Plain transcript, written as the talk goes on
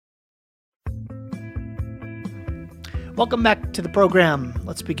Welcome back to the program.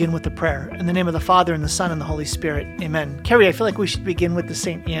 Let's begin with the prayer. In the name of the Father, and the Son, and the Holy Spirit. Amen. Carrie, I feel like we should begin with the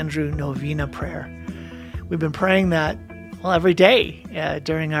St. Andrew Novena prayer. We've been praying that, every day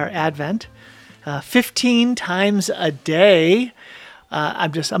during our Advent, 15 times a day.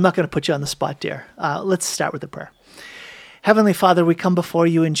 I'm not going to put you on the spot, dear. Let's start with the prayer. Heavenly Father, we come before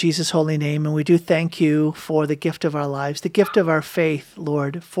you in Jesus' holy name, and we do thank you for the gift of our lives, the gift of our faith,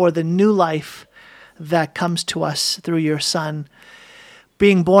 Lord, for the new life that comes to us through your Son,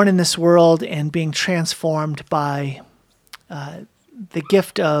 being born in this world and being transformed by the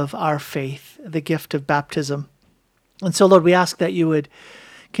gift of our faith, the gift of baptism. And so, Lord, we ask that you would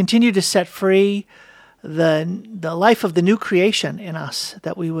continue to set free the life of the new creation in us,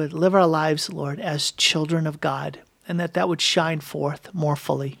 that we would live our lives, Lord, as children of God, and that would shine forth more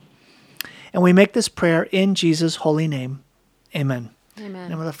fully. And we make this prayer in Jesus' holy name. Amen. Amen. In the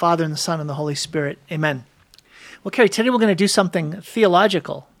name of the Father, and the Son, and the Holy Spirit. Amen. Well, Carrie, today we're going to do something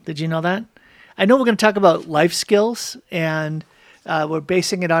theological. Did you know that? I know we're going to talk about life skills, and we're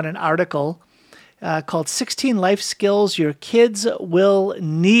basing it on an article called 16 Life Skills Your Kids Will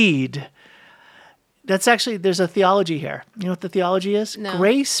Need. That's actually, there's a theology here. You know what the theology is? No.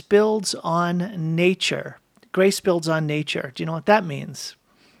 Grace builds on nature. Grace builds on nature. Do you know what that means?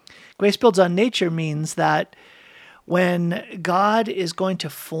 Grace builds on nature means that when God is going to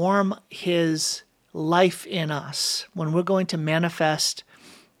form his life in us, when we're going to manifest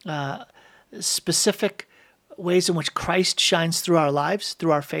specific ways in which Christ shines through our lives,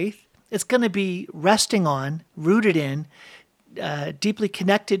 through our faith, it's going to be resting on, rooted in, deeply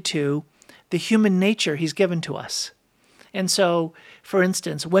connected to the human nature he's given to us. And so, for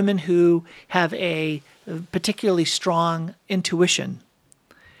instance, women who have a particularly strong intuition,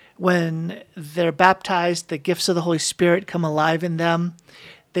 when they're baptized, the gifts of the Holy Spirit come alive in them,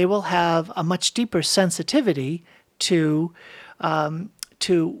 they will have a much deeper sensitivity to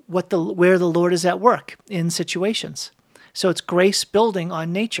where the Lord is at work in situations. So it's grace building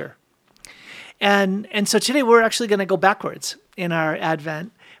on nature. And so today we're actually going to go backwards in our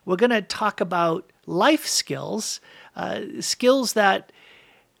Advent. We're going to talk about life skills, skills that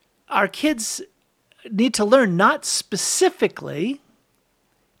our kids need to learn, not specifically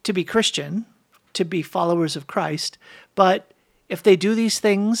to be Christian, to be followers of Christ, but if they do these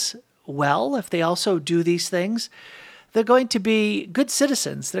things well, if they also do these things, they're going to be good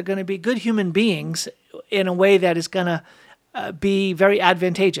citizens. They're going to be good human beings in a way that is going to be very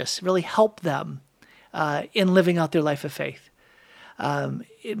advantageous, really help them in living out their life of faith.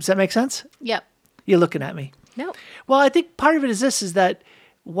 Does that make sense? Yep. You're looking at me. No. Well, I think part of it is this, is that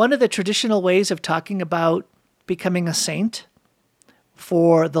one of the traditional ways of talking about becoming a saint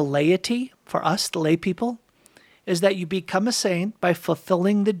for the laity, for us, the lay people, is that you become a saint by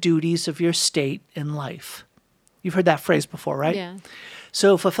fulfilling the duties of your state in life. You've heard that phrase before, right? Yeah.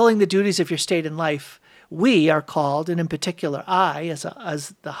 So fulfilling the duties of your state in life, we are called, and in particular I,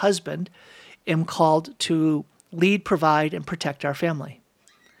 as the husband, am called to lead, provide, and protect our family.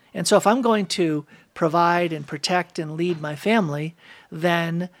 And so if I'm going to provide and protect and lead my family,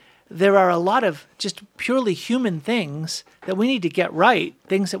 then there are a lot of just purely human things that we need to get right,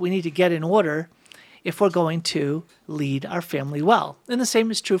 things that we need to get in order if we're going to lead our family well. And the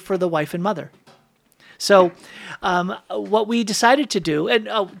same is true for the wife and mother. So what we decided to do, and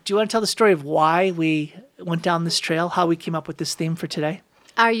do you want to tell the story of why we went down this trail, how we came up with this theme for today?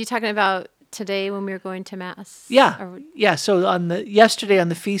 Are you talking about today when we were going to Mass? Yeah. Yeah. So yesterday on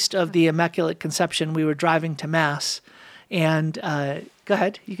the Feast of the Immaculate Conception, we were driving to Mass. And go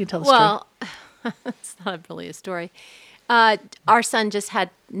ahead, you can tell the story. Well, it's not really a story. Our son just had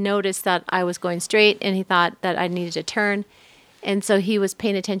noticed that I was going straight, and he thought that I needed to turn. And so he was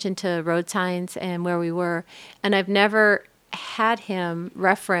paying attention to road signs and where we were. And I've never had him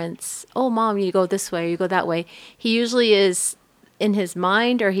reference, oh, Mom, you go this way, or you go that way. He usually is in his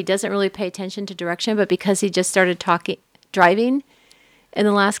mind, or he doesn't really pay attention to direction. But because he just started driving in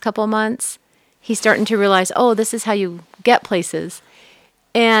the last couple of months, he's starting to realize, oh, this is how you get places.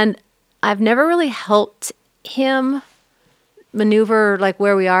 And I've never really helped him maneuver like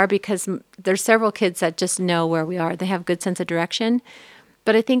where we are, because there's several kids that just know where we are. They have a good sense of direction.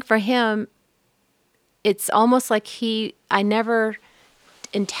 But I think for him, it's almost like I never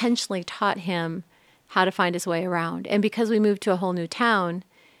intentionally taught him how to find his way around. And because we moved to a whole new town,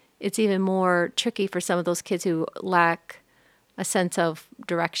 it's even more tricky for some of those kids who lack a sense of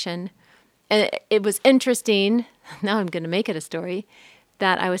direction. And it was interesting, now I'm going to make it a story,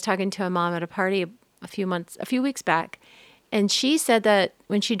 that I was talking to a mom at a party a few weeks back, and she said that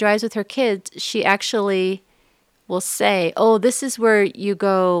when she drives with her kids, she actually will say, oh, this is where you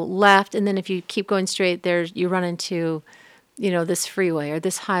go left, and then if you keep going straight, you run into, this freeway or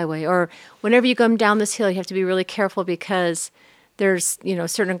this highway, or whenever you come down this hill, you have to be really careful because there's,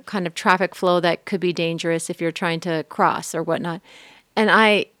 certain kind of traffic flow that could be dangerous if you're trying to cross or whatnot. And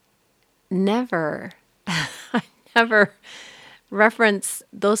I never reference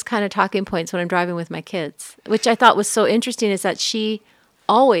those kind of talking points when I'm driving with my kids, which I thought was so interesting is that she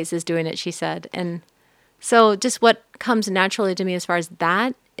always is doing it, she said. And so just what comes naturally to me as far as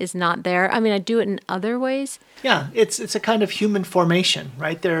that is not there. I mean, I do it in other ways. Yeah, it's a kind of human formation,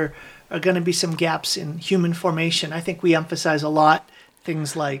 right? There are going to be some gaps in human formation. I think we emphasize a lot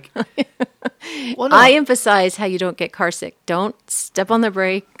things like... Well, no. I emphasize how you don't get car sick. Don't step on the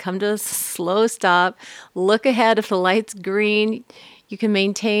brake, come to a slow stop, look ahead if the light's green. You can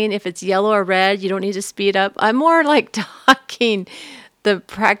maintain if it's yellow or red. You don't need to speed up. I'm more like talking the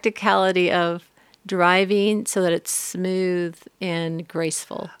practicality of driving so that it's smooth and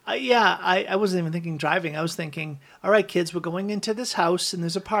graceful. I wasn't even thinking driving. I was thinking, all right, kids, we're going into this house and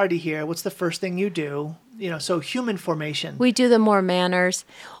there's a party here. What's the first thing you do? So human formation. We do the more manners.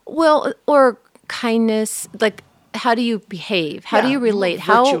 Well, or kindness, like how do you behave? How do you relate?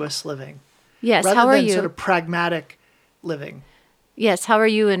 Virtuous living. Yes, rather how are than you? Sort of pragmatic living. Yes, how are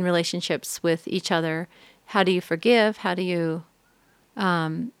you in relationships with each other? How do you forgive? How do you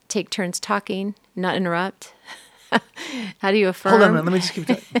take turns talking, not interrupt? How do you affirm? Hold on a minute, let me just keep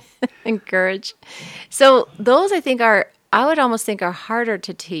talking. Encourage. So those I would almost think are harder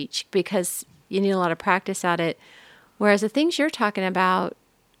to teach because you need a lot of practice at it. Whereas the things you're talking about,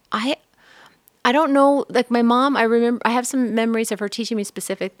 I don't know, like my mom, I have some memories of her teaching me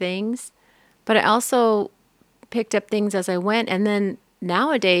specific things, but I also picked up things as I went. And then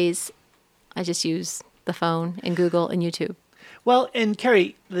nowadays, I just use the phone and Google and YouTube. Well, and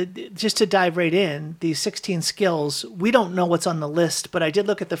Carrie, just to dive right in, these 16 skills, we don't know what's on the list, but I did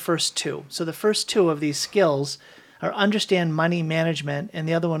look at the first two. So the first two of these skills are understand money management, and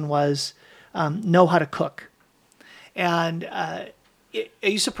the other one was know how to cook. And are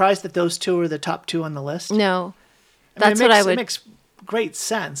you surprised that those two are the top two on the list? No. It makes great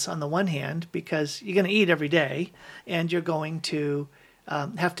sense on the one hand, because you're going to eat every day, and you're going to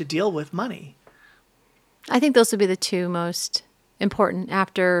have to deal with money. I think those would be the two most important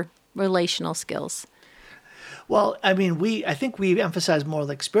after relational skills. Well, I mean, I think we emphasize more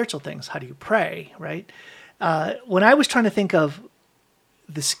like spiritual things. How do you pray, right? When I was trying to think of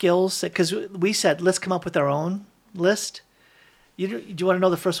the skills, because we said, let's come up with our own list. Do you want to know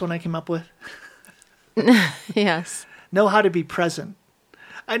the first one I came up with? Yes. Know how to be present.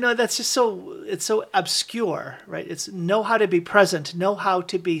 I know that's just it's so obscure, right? It's know how to be present, know how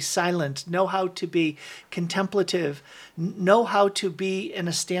to be silent, know how to be contemplative, know how to be in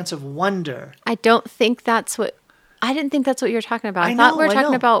a stance of wonder. I didn't think that's what you were talking about. I thought we were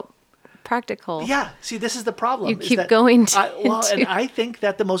talking about practical. Yeah. See, this is the problem. You keep going and I think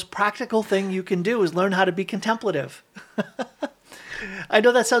that the most practical thing you can do is learn how to be contemplative. I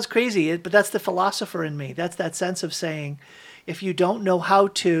know that sounds crazy, but that's the philosopher in me. That's that sense of saying, if you don't know how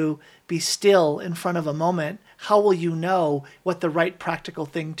to be still in front of a moment, how will you know what the right practical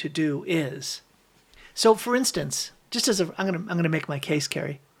thing to do is? So, for instance, I'm going to make my case,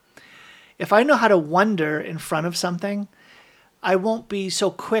 Carrie. If I know how to wonder in front of something, I won't be so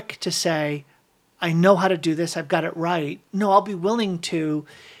quick to say, I know how to do this, I've got it right. No, I'll be willing to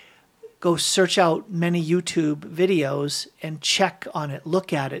go search out many YouTube videos and check on it,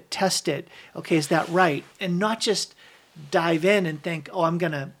 look at it, test it. Okay, is that right? And not just dive in and think, oh, I'm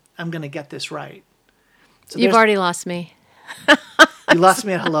gonna get this right. So you've already lost me. You lost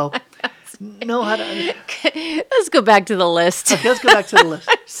me at hello. Know how to. Let's go back to the list. Okay, let's go back to the list.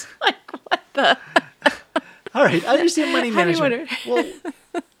 I was like, what the? All right, understand money management. Well,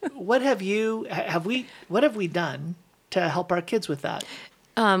 what have we done to help our kids with that?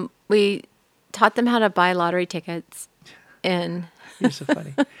 We taught them how to buy lottery tickets, and you're so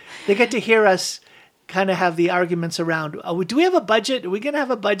funny. They get to hear us kind of have the arguments around, do we have a budget? Are we going to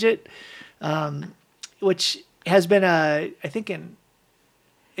have a budget? Which has been a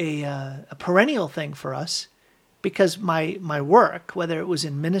perennial thing for us, because my work, whether it was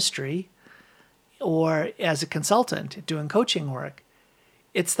in ministry or as a consultant doing coaching work,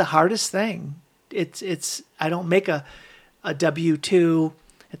 it's the hardest thing. I don't make a W-2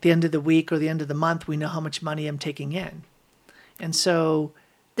 at the end of the week or the end of the month. We know how much money I'm taking in. And so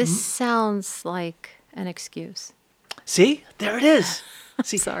this sounds like an excuse. See, there it is.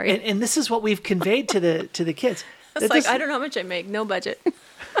 See, sorry. And this is what we've conveyed to the kids. It's like, I don't know how much I make. No budget.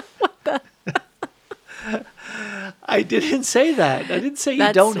 What the? I didn't say that. I didn't say you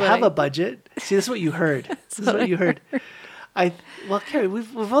That's don't what have I- a budget. See, this is what you heard. This is what you heard. Well, Carrie,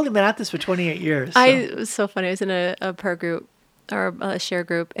 we've only been at this for 28 years. So. It was so funny. I was in a prayer group or a share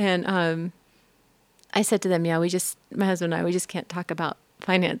group, and I said to them, "Yeah, my husband and I, we just can't talk about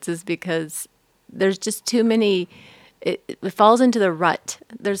finances because there's just too many. It falls into the rut.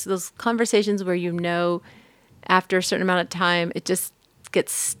 There's those conversations where after a certain amount of time, it just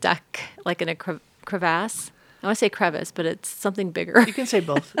gets stuck like in a crevasse. I want to say crevice, but it's something bigger. You can say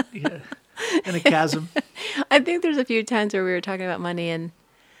both. Yeah. In a chasm. I think there's a few times where we were talking about money, and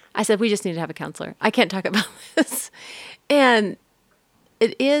I said, we just need to have a counselor. I can't talk about this. And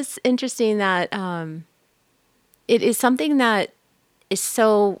it is interesting that it is something that is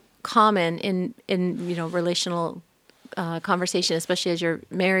so common in relational conversation, especially as you're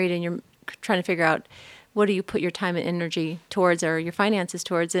married and you're trying to figure out what do you put your time and energy towards or your finances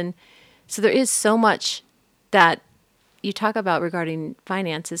towards. And so there is so much that you talk about regarding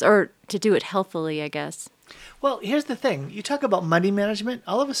finances, or to do it healthily, I guess. Well, here's the thing. You talk about money management,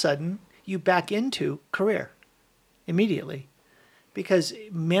 all of a sudden you back into career immediately, because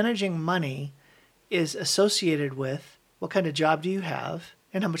managing money is associated with what kind of job do you have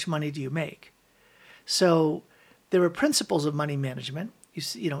and how much money do you make. So there are principles of money management.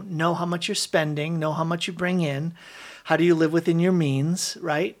 You know how much you're spending, know how much you bring in, how do you live within your means,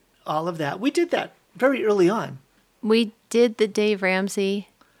 right? All of that. We did that very early on. We did the Dave Ramsey.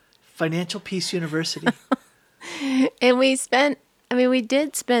 Financial Peace University. And we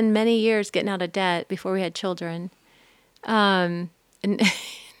did spend many years getting out of debt before we had children. And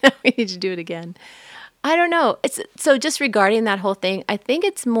now we need to do it again. I don't know. So just regarding that whole thing, I think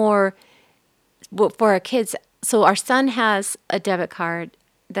it's more for our kids. So our son has a debit card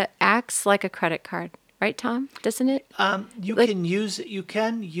that acts like a credit card. Right, Tom? Doesn't it? You can use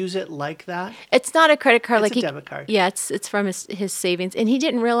it like that. It's not a credit card. It's a debit card. Yeah, it's from his savings. And he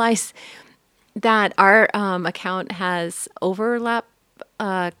didn't realize that our account has overlap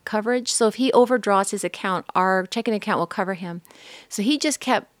coverage. So if he overdraws his account, our checking account will cover him. So he just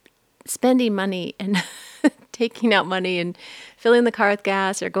kept spending money and taking out money and filling the car with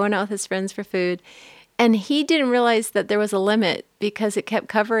gas or going out with his friends for food. And he didn't realize that there was a limit because it kept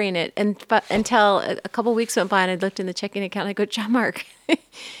covering it. Until a couple of weeks went by and I looked in the checking account and I go, John Mark,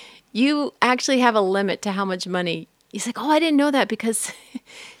 you actually have a limit to how much money. He's like, oh, I didn't know that because,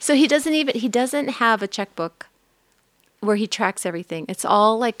 so he doesn't have a checkbook where he tracks everything. It's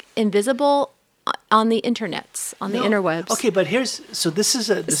all like invisible on the internets, on the interwebs. Okay, but this is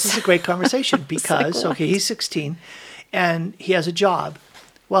a great conversation because, he's 16 and he has a job.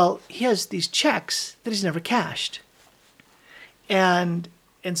 Well, he has these checks that he's never cashed. And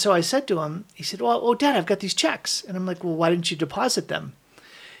so I said to him, he said, well, Dad, I've got these checks. And I'm like, well, why didn't you deposit them?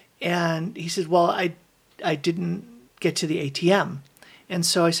 And he said, well, I didn't get to the ATM. And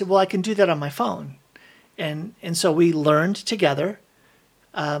so I said, well, I can do that on my phone. And so we learned together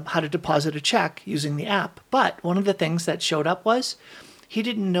how to deposit a check using the app. But one of the things that showed up was he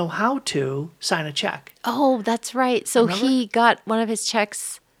didn't know how to sign a check. Oh, that's right. So Remember? he got one of his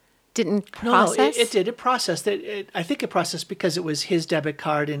checks didn't process? No, it did. It processed it. I think it processed because it was his debit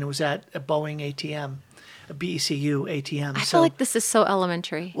card and it was at a Boeing ATM, a BECU ATM. I feel like this is so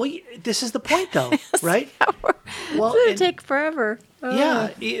elementary. Well, this is the point, though, right? Well, it would take forever. Yeah.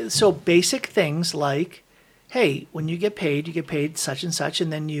 So basic things like, hey, when you get paid such and such,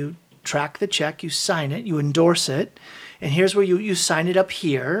 and then you track the check, you sign it, you endorse it, and here's where you sign it up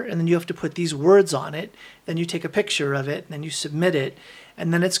here, and then you have to put these words on it. Then you take a picture of it, and then you submit it,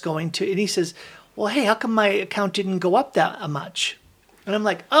 and then it's going to. And he says, "Well, hey, how come my account didn't go up that much?" And I'm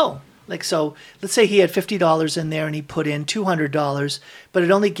like, "Oh, like so. Let's say he had $50 in there, and he put in $200, but it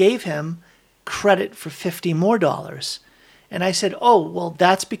only gave him credit for $50 more." And I said, "Oh, well,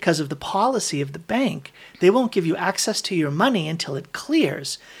 that's because of the policy of the bank. They won't give you access to your money until it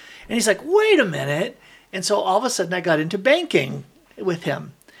clears." And he's like, "Wait a minute." And so all of a sudden I got into banking with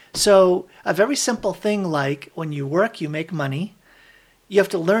him. So a very simple thing like when you work, you make money. You have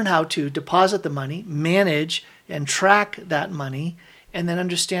to learn how to deposit the money, manage and track that money, and then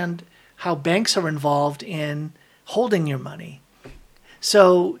understand how banks are involved in holding your money.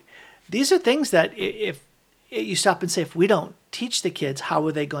 So these are things that if you stop and say, if we don't teach the kids, how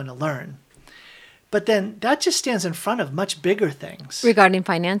are they going to learn? But then that just stands in front of much bigger things. Regarding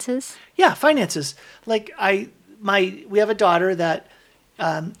finances? Yeah, finances. Like we have a daughter that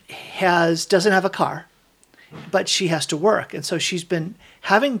doesn't have a car, but she has to work. And so she's been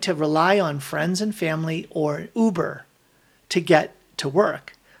having to rely on friends and family or Uber to get to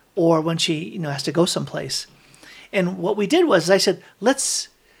work, or when she has to go someplace. And what we did was I said, let's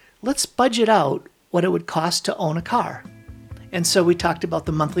budget out what it would cost to own a car. And so we talked about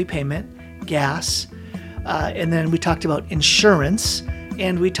the monthly payment, gas, and then we talked about insurance,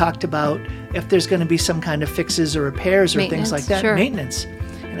 and we talked about if there's going to be some kind of fixes or repairs or things like that, sure. maintenance.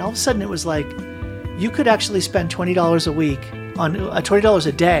 And all of a sudden it was like, you could actually spend $20 a week on $20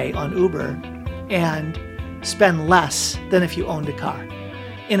 a day on Uber and spend less than if you owned a car.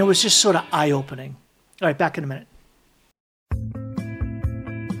 And it was just sort of eye-opening. All right, back in a minute.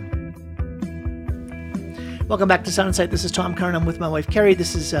 Welcome back to Sound and Sight. This is Tom Curran. I'm with my wife, Carrie.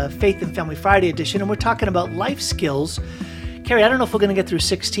 This is Faith and Family Friday edition, and we're talking about life skills. Carrie, I don't know if we're going to get through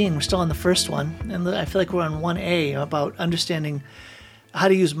 16. We're still on the first one, and I feel like we're on 1A about understanding how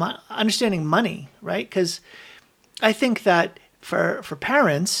to use understanding money, right? Because I think that for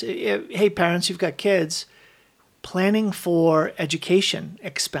parents, hey, parents, you've got kids, planning for education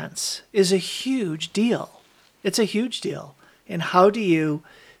expense is a huge deal. It's a huge deal. And how do you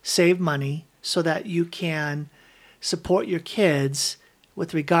save money so that you can support your kids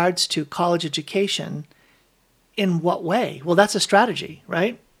with regards to college education? In what way? Well, that's a strategy,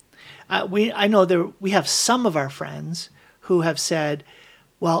 right? I know we have some of our friends who have said,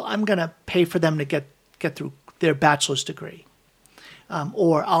 well, I'm going to pay for them to get through their bachelor's degree.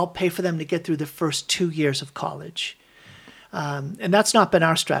 Or I'll pay for them to get through the first 2 years of college. And that's not been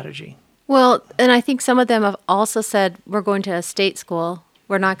our strategy. Well, and I think some of them have also said, we're going to a state school.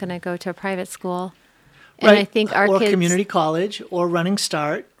 We're not going to go to a private school. And right. I think our or kids... community college or Running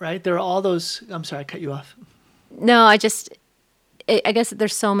Start, right? There are all those... I'm sorry, I cut you off. No, I guess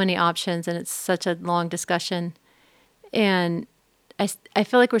there's so many options, and it's such a long discussion. And I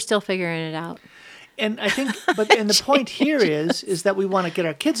feel like we're still figuring it out. And I think, and the point here is that we want to get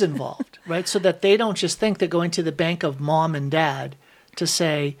our kids involved, right? So that they don't just think they're going to the bank of mom and dad to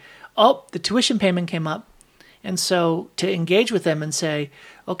say, oh, the tuition payment came up. And so to engage with them and say,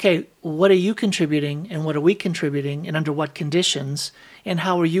 okay, what are you contributing and what are we contributing and under what conditions? And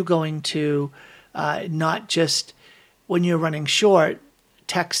how are you going to not just when you're running short,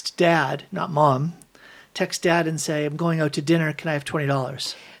 text dad, not mom, text dad and say, I'm going out to dinner. Can I have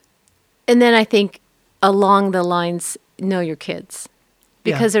 $20? And then I think along the lines, know your kids,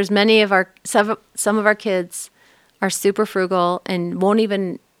 because there's some of our kids are super frugal and won't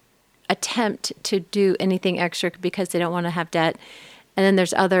even attempt to do anything extra because they don't want to have debt. And then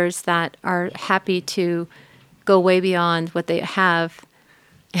there's others that are happy to go way beyond what they have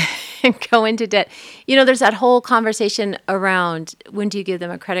and go into debt. You know, there's that whole conversation around when do you give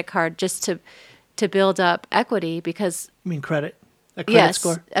them a credit card just to build up equity because... You mean credit? A credit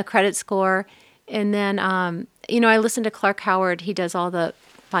score? Yes, a credit score. And then, I listen to Clark Howard. He does all the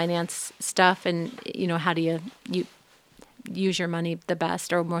finance stuff and, how do you use your money the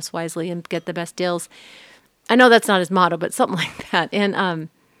best or most wisely and get the best deals. I know that's not his motto, but something like that. And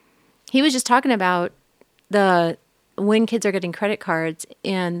he was just talking about when kids are getting credit cards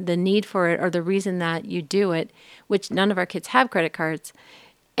and the need for it or the reason that you do it, which none of our kids have credit cards.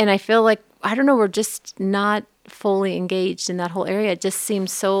 And I feel like, I don't know, we're just not fully engaged in that whole area. It just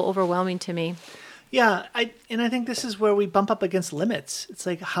seems so overwhelming to me. Yeah, I think this is where we bump up against limits. It's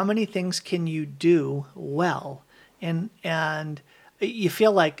like, how many things can you do well? And you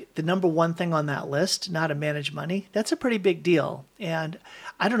feel like the number one thing on that list, not to manage money, that's a pretty big deal. And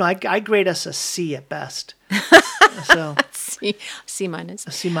I don't know, I grade us a C at best. So C minus.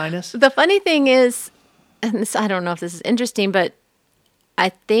 A C minus. The funny thing is, and this, I don't know if this is interesting, but I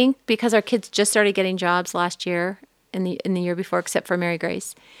think because our kids just started getting jobs last year in the year before, except for Mary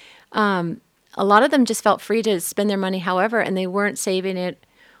Grace, a lot of them just felt free to spend their money however, and they weren't saving it,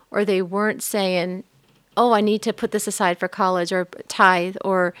 or they weren't saying, oh, I need to put this aside for college or tithe,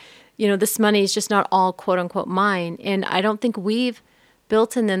 or, this money is just not all quote unquote mine. And I don't think we've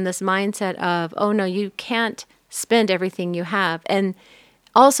built in them this mindset of, oh no, you can't spend everything you have. And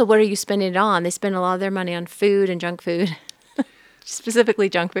also, what are you spending it on? They spend a lot of their money on food and junk food, specifically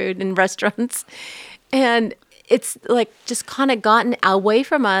junk food in restaurants. And it's like just kind of gotten away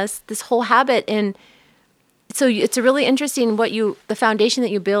from us, this whole habit. And so it's really interesting the foundation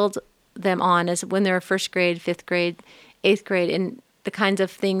that you build them on is when they're first grade, fifth grade, eighth grade, and the kinds of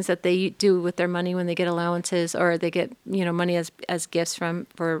things that they do with their money when they get allowances or they get, money as gifts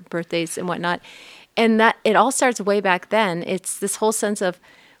for birthdays and whatnot. And that it all starts way back then. It's this whole sense of,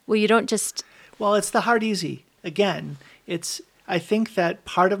 well, you don't just... Well, it's the hard easy. Again, I think that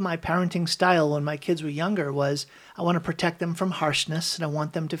part of my parenting style when my kids were younger was I want to protect them from harshness, and I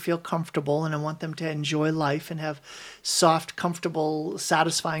want them to feel comfortable, and I want them to enjoy life and have soft, comfortable,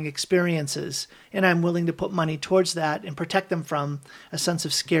 satisfying experiences. And I'm willing to put money towards that and protect them from a sense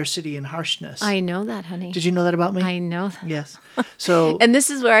of scarcity and harshness. I know that, honey. Did you know that about me? I know that. Yes. So, And this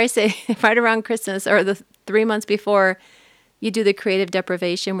is where I say right around Christmas or the 3 months before, you do the creative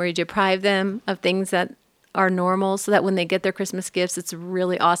deprivation where you deprive them of things that are normal so that when they get their Christmas gifts, it's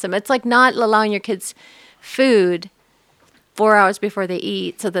really awesome. It's like not allowing your kids food 4 hours before they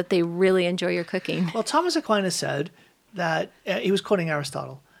eat so that they really enjoy your cooking. well, Thomas Aquinas said that, he was quoting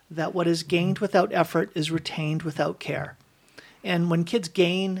Aristotle, that what is gained without effort is retained without care. And when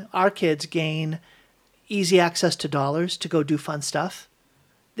our kids gain easy access to dollars to go do fun stuff,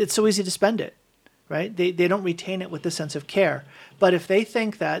 it's so easy to spend it, right? They don't retain it with the sense of care. But if they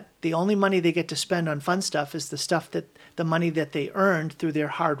think that the only money they get to spend on fun stuff is the money that they earned through their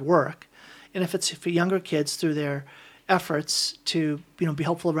hard work, and if it's for younger kids through their efforts to be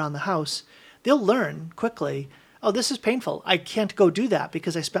helpful around the house, they'll learn quickly, oh, this is painful. I can't go do that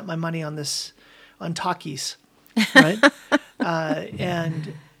because I spent my money on talkies, right?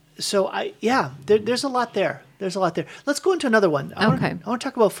 And so there's a lot there. There's a lot there. Let's go into another one. I want to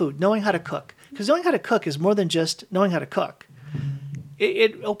talk about food, knowing how to cook. Because knowing how to cook is more than just knowing how to cook.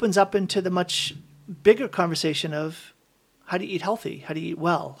 It opens up into the much bigger conversation of how do you eat healthy? How do you eat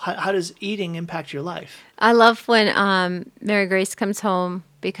well? How does eating impact your life? I love when Mary Grace comes home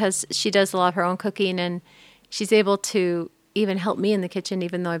because she does a lot of her own cooking and she's able to even help me in the kitchen,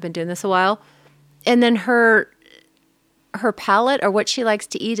 even though I've been doing this a while. And then her palate or what she likes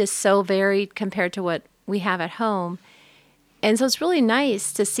to eat is so varied compared to what we have at home. And so it's really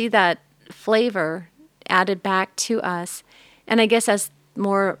nice to see that flavor added back to us. And I guess as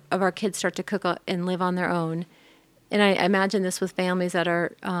more of our kids start to cook and live on their own, and I imagine this with families that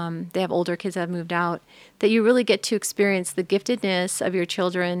are, they have older kids that have moved out, that you really get to experience the giftedness of your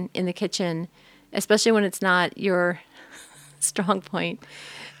children in the kitchen, especially when it's not your strong point.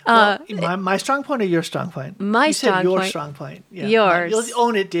 My strong point or your strong point? My strong point. Your strong point. Yeah. Yours. Let's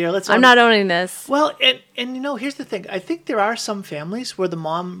own it, dear. I'm not owning this. Well, and here's the thing. I think there are some families where the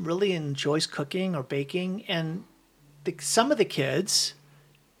mom really enjoys cooking or baking, and some of the kids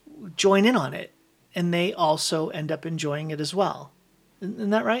join in on it, and they also end up enjoying it as well. Isn't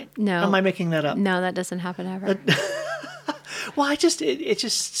that right? No. Or am I making that up? No, that doesn't happen ever. Well, it's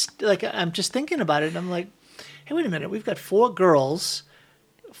just like I'm just thinking about it, and I'm like, hey, wait a minute. We've got 4 girls.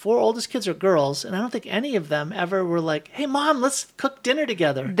 4 oldest kids are girls, and I don't think any of them ever were like, hey, Mom, let's cook dinner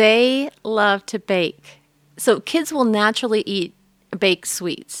together. They love to bake. So kids will naturally bake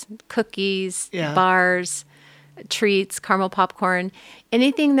sweets, cookies, bars, treats, caramel popcorn,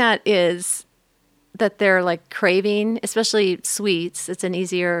 anything that they're like craving, especially sweets. It's an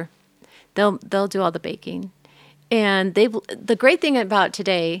easier, they'll do all the baking. And the great thing about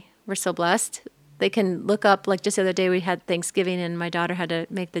today, we're so blessed, they can look up, like just the other day we had Thanksgiving and my daughter had to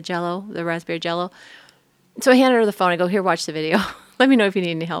make the raspberry jello. So I handed her the phone. I go, here, watch the video. Let me know if you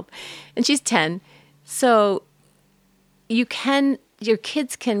need any help. And she's 10. So your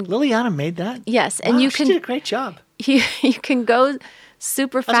kids can. Liliana made that? Yes. And wow, she did a great job. You can go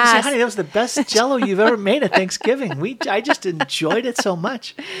super fast. I was going to say, honey, that was the best jello you've ever made at Thanksgiving. I just enjoyed it so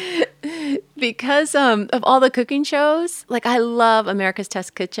much. Because of all the cooking shows, like I love America's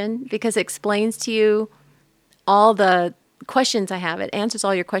Test Kitchen because it explains to you all the questions I have. It answers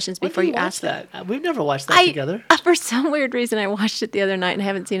all your questions before you ask that. We've never watched that together. For some weird reason, I watched it the other night and I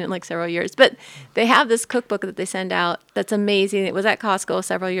haven't seen it in like several years. But they have this cookbook that they send out that's amazing. It was at Costco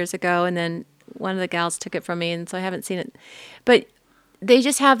several years ago, and then one of the gals took it from me, and so I haven't seen it. But they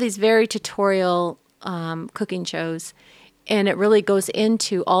just have these very tutorial cooking shows. And it really goes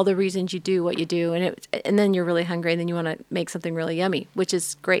into all the reasons you do what you do. And then you're really hungry and then you want to make something really yummy, which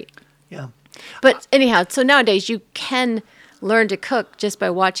is great. Yeah. But anyhow, so nowadays you can learn to cook just by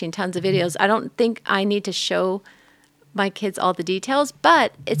watching tons of videos. I don't think I need to show my kids all the details,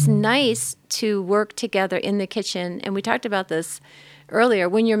 but it's nice to work together in the kitchen. And we talked about this earlier.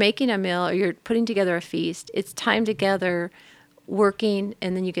 When you're making a meal or you're putting together a feast, it's time together working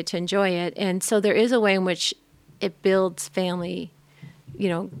and then you get to enjoy it. And so there is a way in which it builds family,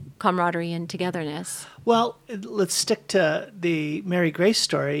 camaraderie and togetherness. Well, let's stick to the Mary Grace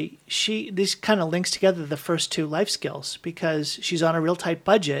story. This kind of links together the first 2 life skills because she's on a real tight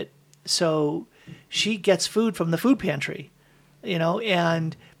budget. So she gets food from the food pantry.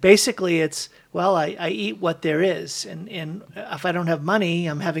 and basically it's, well, I eat what there is. And if I don't have money,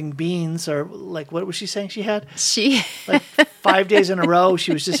 I'm having beans or like, what was she saying she had? She Like 5 days in a row,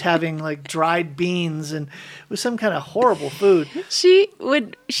 she was just having like dried beans, and it was some kind of horrible food. she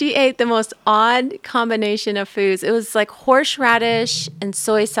ate the most odd combination of foods. It was like horseradish and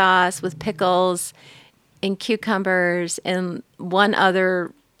soy sauce with pickles and cucumbers and one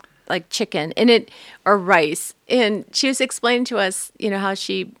other like chicken or rice. And she was explaining to us, how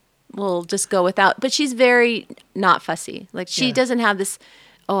she will just go without, but she's very not fussy. Like she doesn't have this,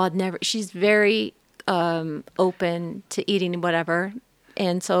 she's very open to eating whatever.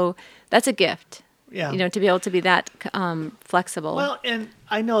 And so that's a gift, to be able to be that flexible. Well, and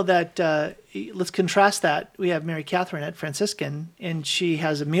I know that, let's contrast that. We have Mary Catherine at Franciscan, and she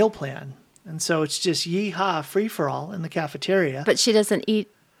has a meal plan. And so it's just yee-haw, free-for-all in the cafeteria. But she doesn't eat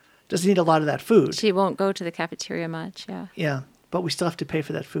a lot of that food. She won't go to the cafeteria much, yeah. Yeah, but we still have to pay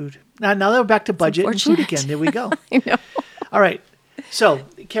for that food. Now that we're back to budget and food again. There we go. I know. All right. So,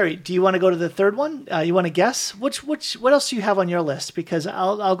 Carrie, do you want to go to the third one? You want to guess? What else do you have on your list? Because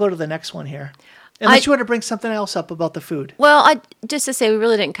I'll go to the next one here. Unless you want to bring something else up about the food. Well, just to say, we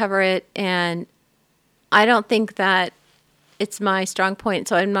really didn't cover it, and I don't think that it's my strong point,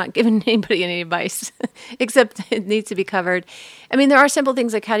 so I'm not giving anybody any advice, except it needs to be covered. I mean, there are simple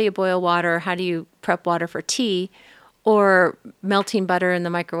things like how do you boil water, how do you prep water for tea, or melting butter in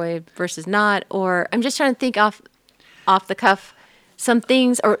the microwave versus not, or I'm just trying to think off the cuff some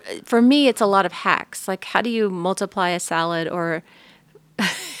things, or for me, it's a lot of hacks, like how do you multiply a salad, or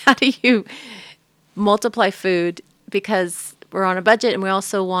how do you multiply food, because we're on a budget and we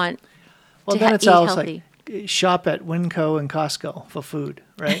also want to eat healthy. Like, shop at Winco and Costco for food,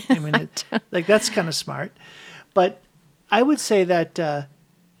 right? I mean, that's kind of smart. But I would say that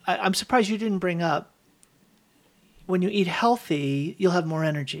I'm surprised you didn't bring up, when you eat healthy, you'll have more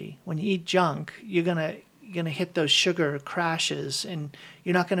energy. When you eat junk, you're gonna hit those sugar crashes, and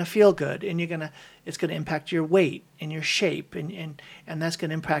you're not gonna feel good, and it's gonna impact your weight and your shape, and that's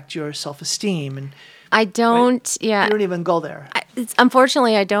gonna impact your self-esteem. And I don't, right? yeah. You don't even go there.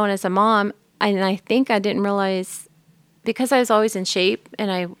 Unfortunately, I don't as a mom. And I think I didn't realize, because I was always in shape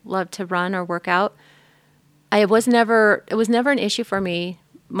and I loved to run or work out, it was never an issue for me,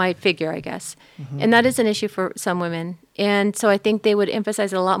 my figure, I guess. Mm-hmm. And that is an issue for some women. And so I think they would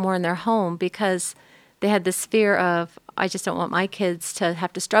emphasize it a lot more in their home, because they had this fear of, I just don't want my kids to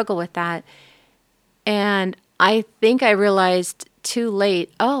have to struggle with that. And I think I realized too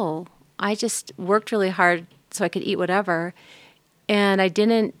late, I just worked really hard so I could eat whatever. And I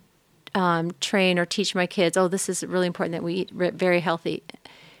didn't train or teach my kids, this is really important that we eat very healthy.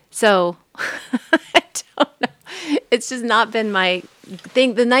 So I don't know. It's just not been my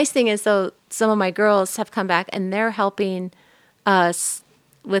thing. The nice thing is, though, some of my girls have come back and they're helping us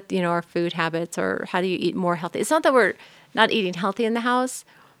with, our food habits, or how do you eat more healthy. It's not that we're not eating healthy in the house,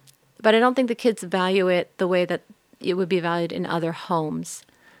 but I don't think the kids value it the way that it would be valued in other homes.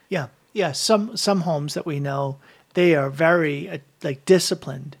 Yeah. Yeah. Some homes that we know, they are very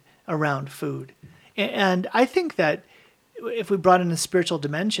disciplined around food. And I think that if we brought in a spiritual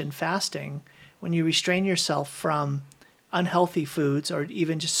dimension, fasting, when you restrain yourself from unhealthy foods or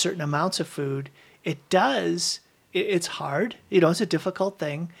even just certain amounts of food, it's hard, it's a difficult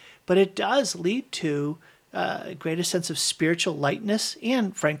thing, but it does lead to a greater sense of spiritual lightness,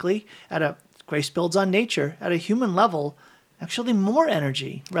 and frankly, Grace Builds on Nature, at a human level, actually more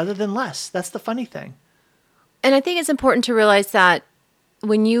energy rather than less. That's the funny thing. And I think it's important to realize that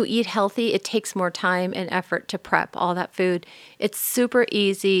when you eat healthy, it takes more time and effort to prep all that food. It's super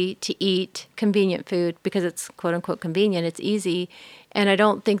easy to eat convenient food because it's quote unquote convenient. It's easy. And I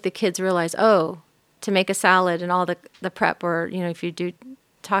don't think the kids realize, to make a salad and all the prep, or, if you do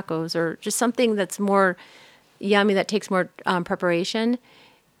tacos or just something that's more yummy, that takes more preparation,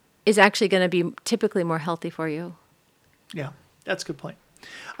 is actually going to be typically more healthy for you. Yeah, that's a good point.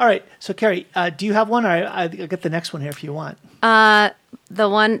 All right. So, Carrie, do you have one? Or I'll get the next one here if you want.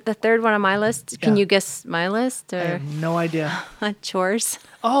 The third one on my list. Can you guess my list? Or? I have no idea. Chores.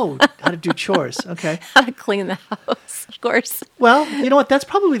 Oh, how to do chores. Okay. How to clean the house, of course. Well, you know what? That's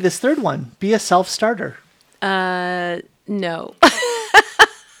probably this third one. Be a self-starter. No.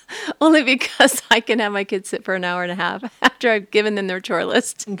 Only because I can have my kids sit for an hour and a half after I've given them their chore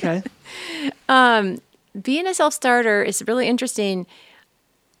list. Okay. Being a self-starter is really interesting.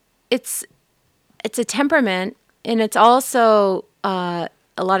 It's a temperament, and it's also a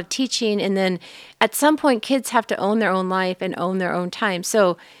lot of teaching. And then at some point, kids have to own their own life and own their own time.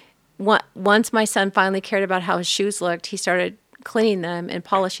 So once my son finally cared about how his shoes looked, he started cleaning them and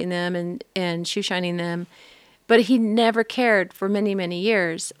polishing them and shoe shining them. but he never cared for many, many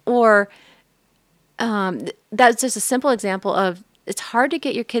years. Or that's just a simple example of it's hard to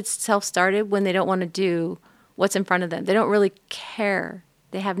get your kids self-started when they don't want to do what's in front of them. They don't really care.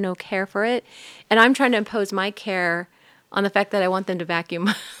 They have no care for it. And I'm trying to impose my care on the fact that I want them to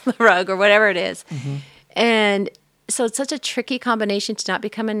vacuum the rug or whatever it is. Mm-hmm. And so it's such a tricky combination to not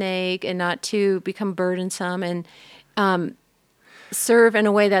become a nag and not to become burdensome and serve in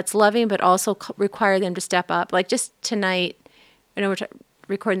a way that's loving, but also require them to step up. Like just tonight, I know we're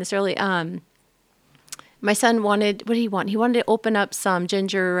recording this early. My son wanted, what did he want? He wanted to open up some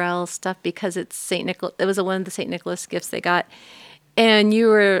ginger ale stuff because it's St. Nicholas. It was one of the St. Nicholas gifts they got. And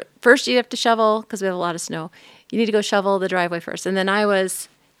you have to shovel, because we have a lot of snow. You need to go shovel the driveway first. And then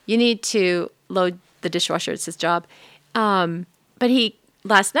you need to load the dishwasher. It's his job. But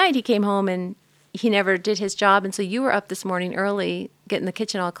last night he came home and he never did his job. And so you were up this morning early getting the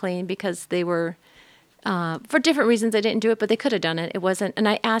kitchen all clean because they were, for different reasons, they didn't do it, but they could have done it. It wasn't, and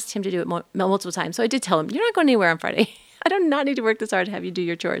I asked him to do it multiple times. So I did tell him, you're not going anywhere on Friday. I do not need to work this hard to have you do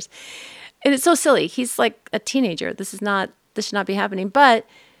your chores. And it's so silly. He's like a teenager. This should not be happening. But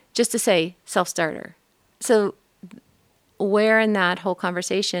just to say, self-starter. So where in that whole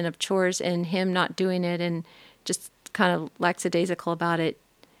conversation of chores and him not doing it and just kind of lackadaisical about it,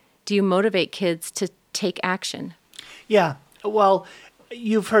 do you motivate kids to take action? Yeah. Well,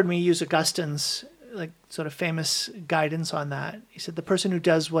 you've heard me use Augustine's like sort of famous guidance on that. He said, the person who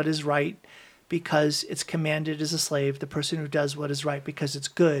does what is right because it's commanded is a slave. The person who does what is right because it's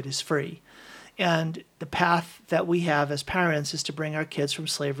good is free. And the path that we have as parents is to bring our kids from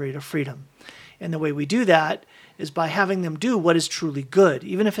slavery to freedom. And the way we do that is by having them do what is truly good.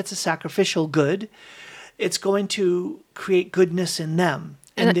 Even if it's a sacrificial good, it's going to create goodness in them.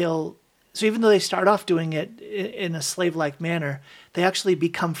 And so even though they start off doing it in a slave-like manner, they actually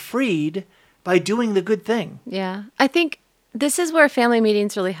become freed by doing the good thing. Yeah. I think this is where family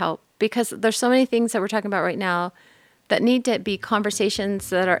meetings really help, because there's so many things that we're talking about right now that need to be conversations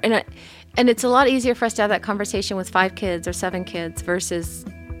that are, and it's a lot easier for us to have that conversation with 5 kids or 7 kids versus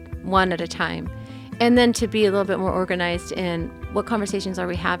one at a time. And then to be a little bit more organized in what conversations are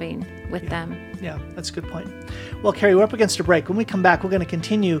we having with them. Yeah, that's a good point. Well, Carrie, we're up against a break. When we come back, we're going to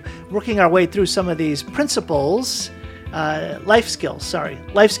continue working our way through some of these principles, life skills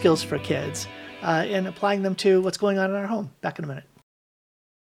for kids, and applying them to what's going on in our home. Back in a minute.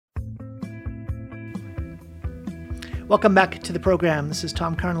 Welcome back to the program. This is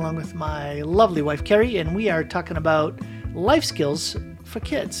Tom Karn along with my lovely wife, Carrie, and we are talking about life skills for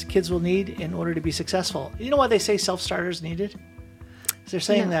kids. Kids will need in order to be successful. You know why they say self-starters needed? They're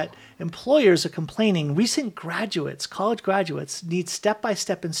saying that employers are complaining recent graduates, college graduates, need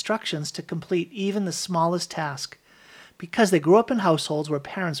step-by-step instructions to complete even the smallest task because they grew up in households where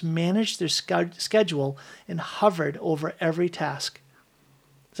parents managed their schedule and hovered over every task.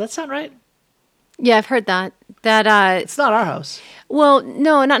 Does that sound right? Yeah, I've heard that. It's not our house. Well,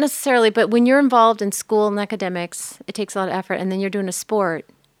 no, not necessarily. But when you're involved in school and academics, it takes a lot of effort. And then you're doing a sport.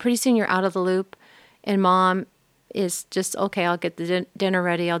 Pretty soon you're out of the loop. And mom is just, okay, I'll get the dinner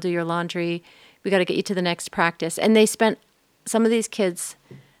ready. I'll do your laundry. We got to get you to the next practice. And some of these kids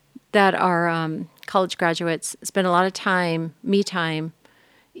that are college graduates spend a lot of time, me time,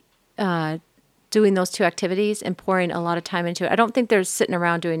 doing those 2 activities and pouring a lot of time into it. I don't think they're sitting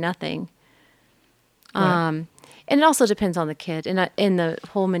around doing nothing. Right. And it also depends on the kid and in the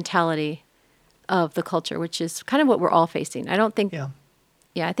whole mentality of the culture, which is kind of what we're all facing. I don't think,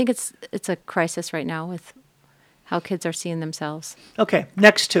 I think it's a crisis right now with how kids are seeing themselves. Okay,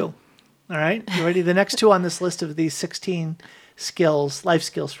 next 2. All right, you ready? The next 2 on this list of these 16 skills, life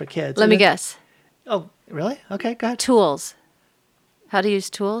skills for kids. Let me guess. Oh, really? Okay, go ahead. Tools. How to use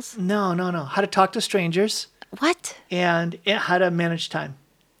tools? No. How to talk to strangers. What? And how to manage time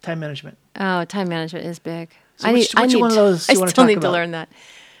management. Oh, time management is big. So which one of those do you want to talk about? I still need to learn that.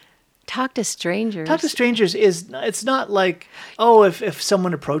 Talk to strangers. Talk to strangers it's not like, oh, if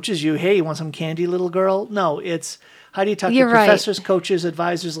someone approaches you, hey, you want some candy, little girl? No, it's how do you talk to professors, coaches,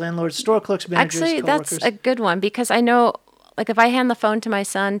 advisors, landlords, store clerks, managers, actually, coworkers? That's a good one because I know, like if I hand the phone to my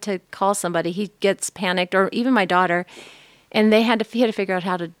son to call somebody, he gets panicked, or even my daughter, and he had to figure out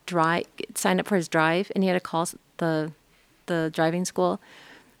how to sign up for his drive, and he had to call the driving school.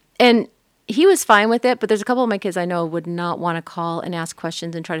 And he was fine with it, but there's a couple of my kids I know would not want to call and ask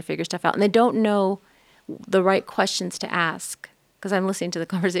questions and try to figure stuff out. And they don't know the right questions to ask because I'm listening to the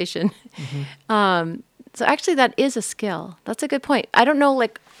conversation. Mm-hmm. So actually that is a skill. That's a good point. I don't know,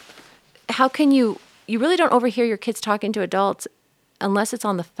 like, how can you really don't overhear your kids talking to adults unless it's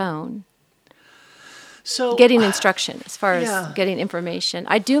on the phone. So getting instruction as far Yeah. as getting information.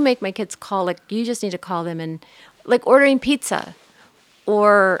 I do make my kids call, like, you just need to call them, and like ordering pizza,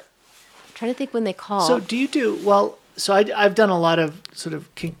 or I'm trying to think when they call. So do you do well? So I've done a lot of sort of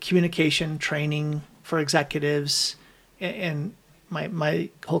communication training for executives, and my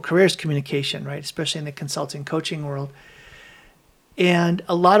whole career is communication, right? Especially in the consulting coaching world. And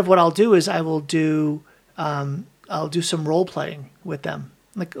a lot of what I'll do is I'll do some role playing with them.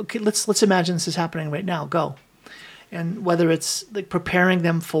 Like, okay, let's imagine this is happening right now. Go. And whether it's like preparing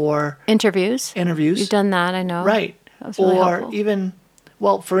them for interviews. interviews, You've done that, I know. right? That was really Or helpful. even,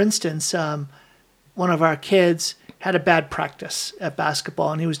 well, for instance, one of our kids had a bad practice at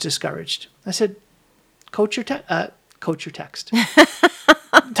basketball, and he was discouraged. I said, coach your text.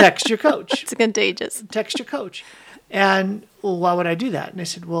 Text your coach. It's contagious. Text your coach. And, well, why would I do that? And I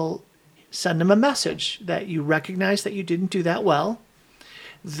said, well, send him a message that you recognize that you didn't do that well,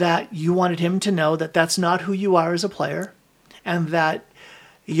 that you wanted him to know that that's not who you are as a player, and that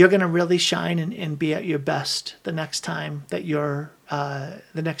you're going to really shine and be at your best the next time that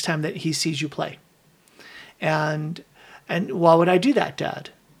he sees you play. And why would I do that, Dad?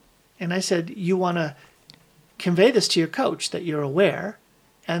 And I said, you want to convey this to your coach, that you're aware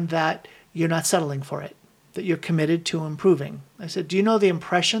and that you're not settling for it, that you're committed to improving. I said, do you know the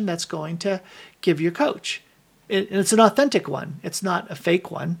impression that's going to give your coach? And it's an authentic one. It's not a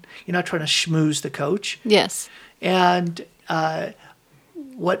fake one. You're not trying to schmooze the coach. Yes. And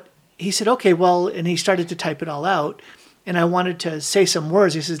what he said, okay, well, and he started to type it all out. And I wanted to say some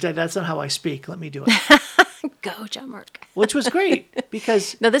words. He says, Dad, that's not how I speak. Let me do it. Go, John Mark. Which was great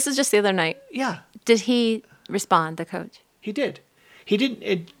because, No, this is just the other night. yeah, Did he respond, the coach? he did. He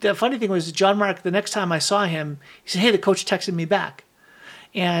didn't. The funny thing was, John Mark, the next time I saw him, he said, hey, the coach texted me back.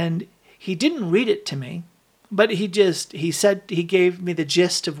 And he didn't read it to me, but he gave me the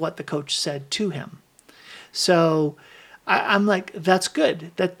gist of what the coach said to him. So I'm like, that's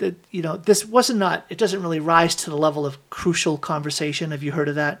good. That this it doesn't really rise to the level of crucial conversation. Have you heard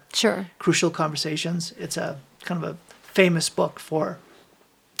of that? Sure. Crucial Conversations. It's a kind of a famous book for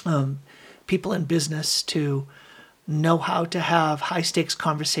people in business to know how to have high stakes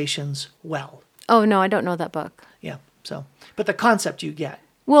conversations well. Oh, no, I don't know that book. Yeah. So, but the concept you get.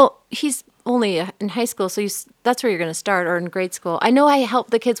 Well, he's only in high school, so that's where you're going to start, or in grade school. I know I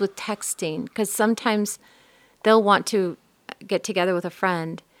help the kids with texting because sometimes they'll want to get together with a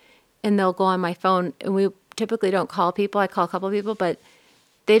friend and they'll go on my phone, and we typically don't call people. I call a couple of people, but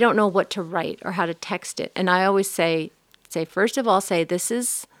they don't know what to write or how to text it. And I always say first of all, this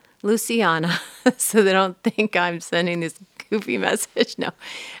is Luciana, so they don't think I'm sending this goofy message. No.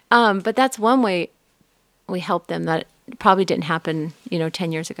 But that's one way we help them that probably didn't happen,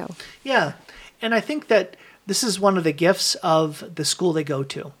 10 years ago. Yeah. And I think that this is one of the gifts of the school they go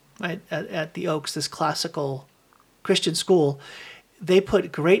to, right? At the Oaks, this classical Christian school, they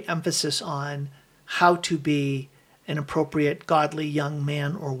put great emphasis on how to be an appropriate, godly young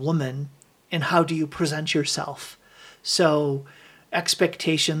man or woman, and how do you present yourself. So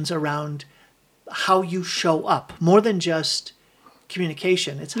expectations around how you show up, more than just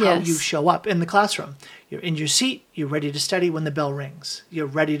communication. It's how Yes. you show up in the classroom. You're in your seat. You're ready to study when the bell rings. You're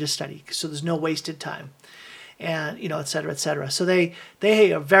ready to study. So there's no wasted time, and et cetera, et cetera. So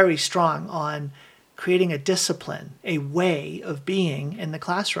they are very strong on creating a discipline, a way of being in the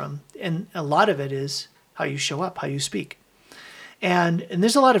classroom, and a lot of it is how you show up, how you speak. And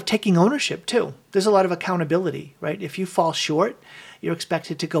there's a lot of taking ownership too. There's a lot of accountability, right? If you fall short, you're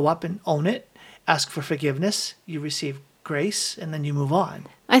expected to go up and own it, ask for forgiveness, you receive grace, and then you move on.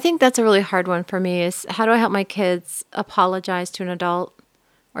 I think that's a really hard one for me is how do I help my kids apologize to an adult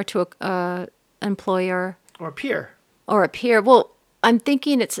or to a employer Or a peer. or a peer? Well, I'm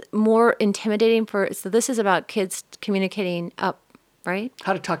thinking it's more intimidating so this is about kids communicating up, right?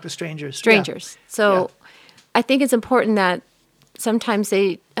 How to talk to strangers. Strangers. Yeah. So Yeah. I think it's important that sometimes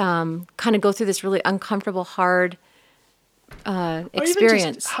they kind of go through this really uncomfortable, hard Or even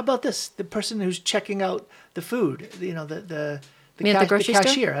experience. just, how about this? The person who's checking out the food, the mean at the grocery store?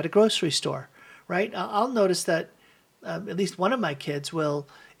 cashier at a grocery store, right? I'll notice that at least one of my kids will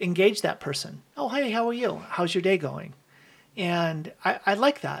engage that person. Oh, hey, how are you? How's your day going? And I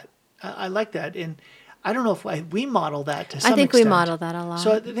like that. I like that. And I don't know if we model that to some I think extent. we model that a lot.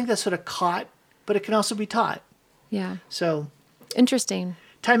 So I think that's sort of caught, but it can also be taught. Yeah. So Interesting.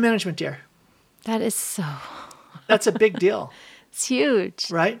 time management, dear. That is so, That's a big deal, it's huge.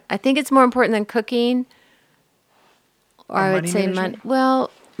 right? I think it's more important than cooking. Or I would money say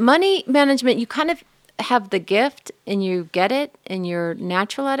management? money management, you kind of have the gift and you get it and you're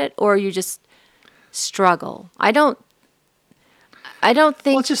natural at it, or you just struggle. I don't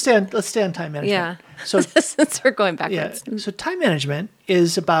think. Let's stay on time management. Yeah. So Since we're going yeah. backwards. So time management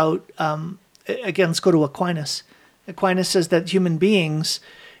is about, again, let's go to Aquinas. Aquinas says that human beings,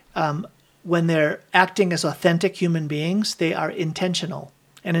 when they're acting as authentic human beings, they are intentional.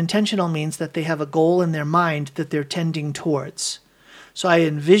 And intentional means that they have a goal in their mind that they're tending towards. So I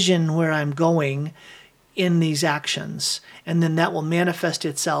envision where I'm going in these actions, and then that will manifest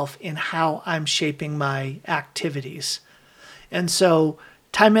itself in how I'm shaping my activities. And so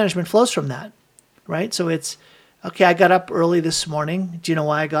time management flows from that, right? So it's, okay, I got up early this morning. Do you know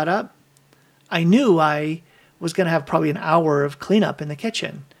why I got up? I knew I was going to have probably an hour of cleanup in the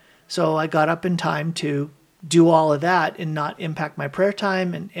kitchen. So I got up in time to do all of that and not impact my prayer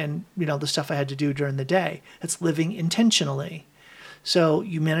time and the stuff I had to do during the day. It's living intentionally. So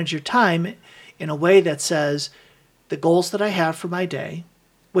you manage your time in a way that says the goals that I have for my day,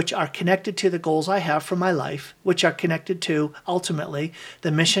 which are connected to the goals I have for my life, which are connected to, ultimately,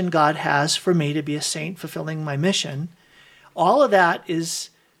 the mission God has for me to be a saint fulfilling my mission. All of that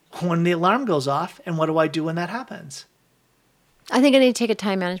is when the alarm goes off, and what do I do when that happens? I think I need to take a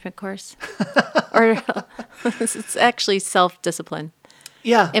time management course. Or it's actually self-discipline.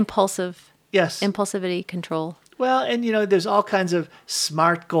 Yeah. Yes. Impulsivity, control. Well, and there's all kinds of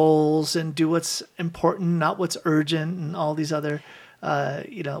SMART goals and do what's important, not what's urgent, and all these other,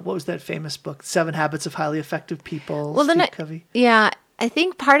 what was that famous book, 7 Habits of Highly Effective People, Well, Steve Covey? Yeah, I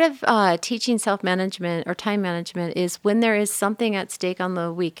think part of teaching self-management or time management is when there is something at stake on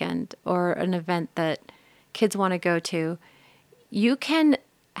the weekend or an event that kids want to go to, you can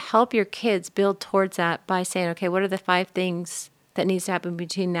help your kids build towards that by saying, okay, what are the 5 things that needs to happen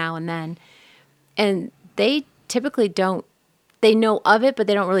between now and then? And they typically don't, they know of it, but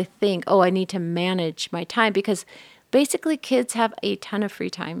they don't really think, oh, I need to manage my time, because basically kids have a ton of free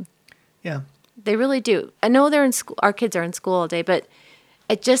time. Yeah. They really do. I know they're in school, our kids are in school all day, but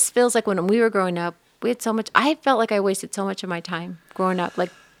it just feels like when we were growing up, we had so much, I felt like I wasted so much of my time growing up,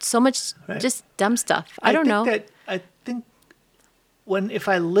 like so much just dumb stuff. I don't know. I think if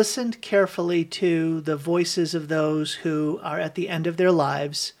I listened carefully to the voices of those who are at the end of their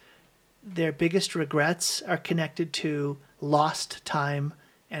lives, their biggest regrets are connected to lost time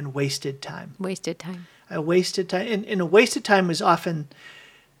and wasted time. Wasted time. A wasted time. And a wasted time is often,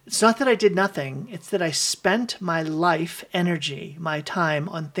 it's not that I did nothing. It's that I spent my life, energy, my time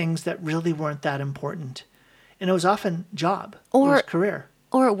on things that really weren't that important. And it was often job or career.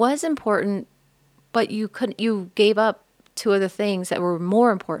 Or it was important, but you gave up 2 other things that were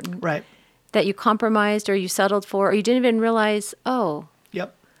more important. Right. That you compromised or you settled for, or you didn't even realize, oh.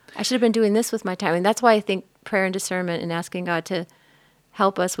 Yep. I should have been doing this with my time. And that's why I think prayer and discernment and asking God to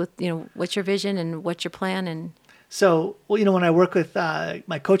help us with, what's your vision and what's your plan. And so, when I work with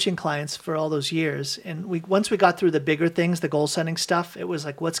my coaching clients for all those years, and once we got through the bigger things, the goal setting stuff, it was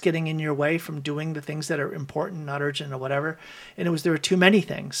like, what's getting in your way from doing the things that are important, not urgent or whatever. And there were too many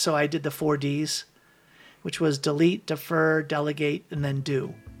things. So I did the 4 Ds, which was delete, defer, delegate, and then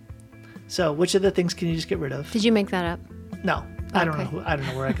do. So which of the things can you just get rid of? Did you make that up? No. I don't know. I don't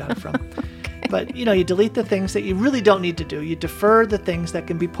know where I got it from. Okay. But, you delete the things that you really don't need to do. You defer the things that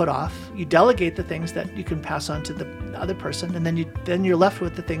can be put off. You delegate the things that you can pass on to the other person. And then you're left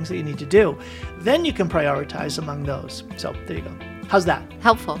with the things that you need to do. Then you can prioritize among those. So there you go. How's that?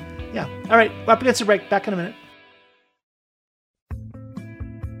 Helpful. Yeah. All right. We're up against a break. Back in a minute.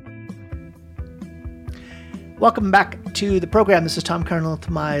 Welcome back to the program. This is Tom Kernel with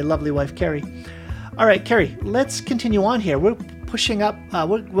my lovely wife, Carrie. All right, Carrie, let's continue on here. We're pushing up,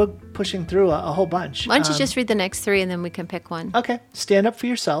 we're pushing through a whole bunch. Why don't you just read the next 3 and then we can pick one? Okay. Stand up for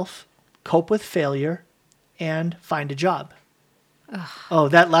yourself, cope with failure, and find a job. Ugh. Oh,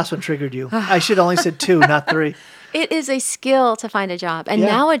 that last one triggered you. I should have only said 2, not 3. It is a skill to find a job. And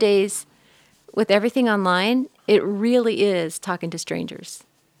nowadays, with everything online, it really is talking to strangers.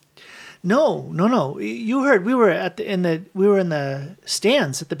 No. You heard we were in the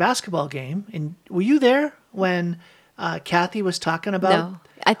stands at the basketball game, and were you there when Kathy was talking about? No,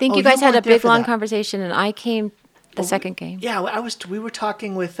 I think you guys had a big long conversation, and I came the second game. Yeah, we were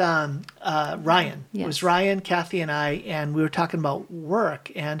talking with Ryan. Yes. It was Ryan, Kathy, and I, and we were talking about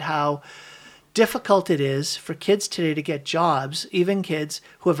work and how difficult it is for kids today to get jobs, even kids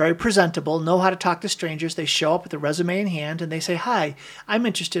who are very presentable, know how to talk to strangers. They show up with a resume in hand and they say, "Hi, I'm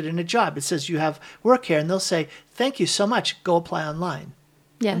interested in a job." It says you have work here, and they'll say, "Thank you so much. Go apply online."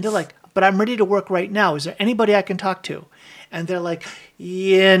 Yes. And they're like, "But I'm ready to work right now. Is there anybody I can talk to?" And they're like,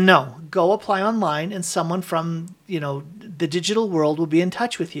 "Yeah, no. Go apply online, and someone from the digital world will be in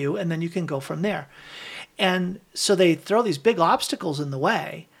touch with you, and then you can go from there." And so they throw these big obstacles in the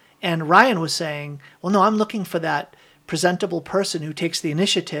way. And Ryan was saying, "Well, no, I'm looking for that presentable person who takes the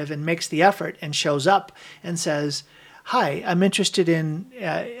initiative and makes the effort and shows up and says, "Hi, I'm interested in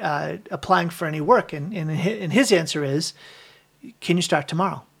applying for any work." And his answer is, "Can you start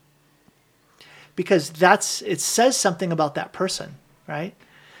tomorrow?" Because it says something about that person, right?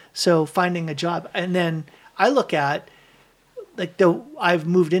 So finding a job. And then I look at, I've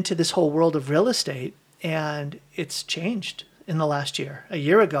moved into this whole world of real estate, and it's changed in the last year. A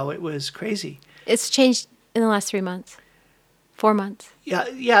year ago, it was crazy. It's changed in the last 3 months, 4 months.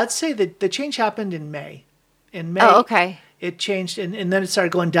 Yeah, I'd say that the change happened in May. In May, okay. It changed, and then it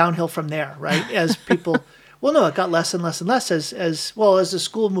started going downhill from there, right? As people, well, no, it got less and less and less as the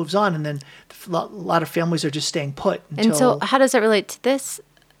school moves on, and then a lot of families are just staying put. And so how does that relate to this?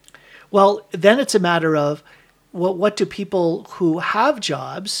 Well, then it's a matter of what do people who have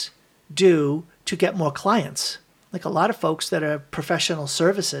jobs do to get more clients? Like a lot of folks that are professional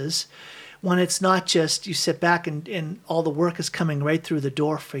services, when it's not just you sit back and all the work is coming right through the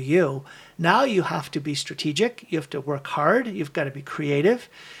door for you. Now you have to be strategic. You have to work hard. You've got to be creative.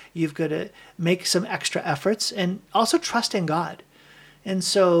 You've got to make some extra efforts and also trust in God. And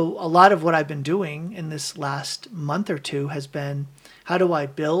so a lot of what I've been doing in this last month or two has been, how do I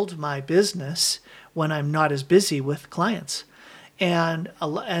build my business when I'm not as busy with clients? And a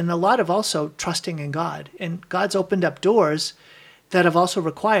lot of also trusting in God. And God's opened up doors that have also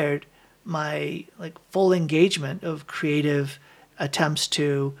required my full engagement of creative attempts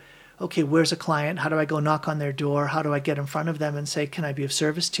to, okay, where's a client? How do I go knock on their door? How do I get in front of them and say, can I be of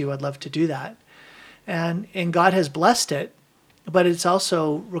service to you? I'd love to do that. And God has blessed it, but it's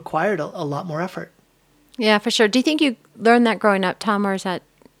also required a lot more effort. Yeah, for sure. Do you think you learned that growing up, Tom, or is that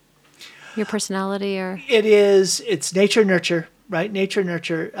your personality? Or it's nature nurture, right? Nature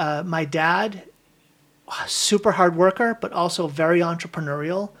nurture. My dad, super hard worker, but also very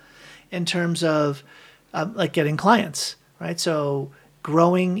entrepreneurial in terms of getting clients, right? So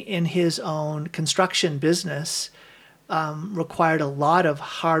growing in his own construction business required a lot of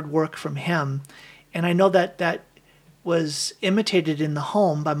hard work from him. And I know that was imitated in the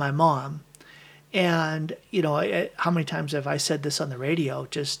home by my mom. And, how many times have I said this on the radio?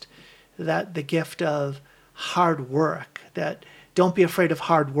 Just that the gift of hard work, that don't be afraid of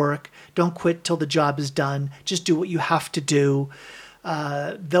hard work. Don't quit till the job is done. Just do what you have to do.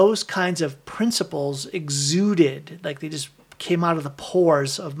 Those kinds of principles exuded, they just came out of the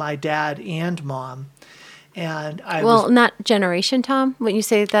pores of my dad and mom. And not generation, Tom, when you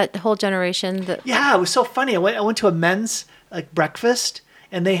say that whole generation. Yeah, it was so funny. I went to a men's breakfast,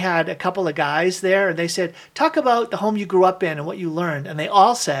 and they had a couple of guys there, and they said, talk about the home you grew up in and what you learned. And they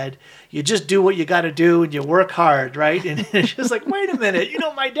all said, you just do what you got to do and you work hard, right? And it's just wait a minute,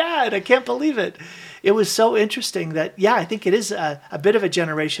 my dad, I can't believe it. It was so interesting that, yeah, I think it is a bit of a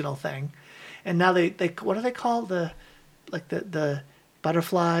generational thing. And now they what do they call the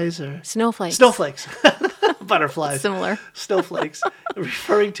butterflies or snowflakes? Snowflakes. Butterflies. Similar. Snowflakes.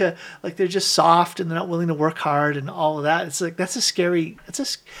 Referring to they're just soft and they're not willing to work hard and all of that. It's that's a scary.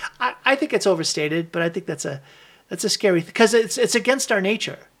 I think it's overstated, but I think that's a scary because it's against our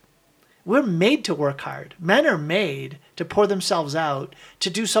nature. We're made to work hard. Men are made to pour themselves out to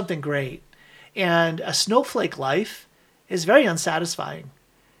do something great. And a snowflake life is very unsatisfying.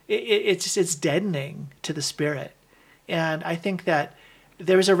 It's deadening to the spirit. And I think that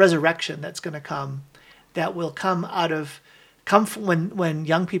there's a resurrection that's going to come that will come from when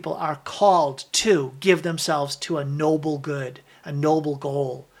young people are called to give themselves to a noble good, a noble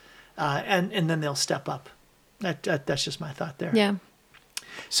goal, and then they'll step up. That's just my thought there. Yeah.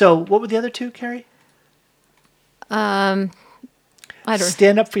 So what were the other two, Carrie? I don't.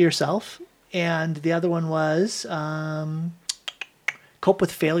 Stand up for yourself. And the other one was cope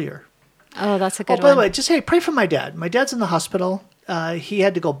with failure. Oh, that's a good one. By the way, just pray for my dad. My dad's in the hospital. He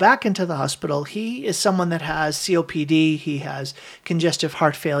had to go back into the hospital. He is someone that has COPD. He has congestive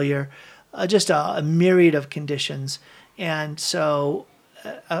heart failure, just a myriad of conditions. And so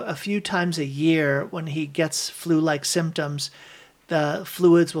a few times a year when he gets flu-like symptoms, the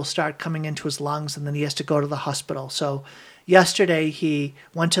fluids will start coming into his lungs, and then he has to go to the hospital. So yesterday he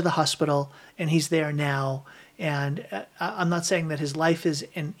went to the hospital, and he's there now. And I'm not saying that his life is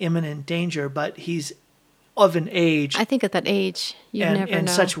in imminent danger, but he's of an age. I think at that age, you never know. And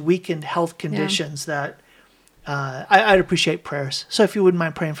such weakened health conditions that I'd appreciate prayers. So if you wouldn't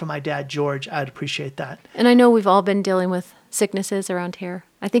mind praying for my dad, George, I'd appreciate that. And I know we've all been dealing with sicknesses around here.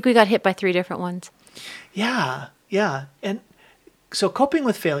 I think we got hit by 3 different ones. Yeah. And so coping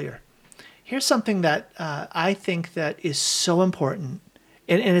with failure. Here's something that I think that is so important,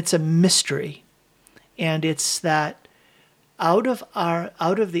 and it's a mystery. And it's that out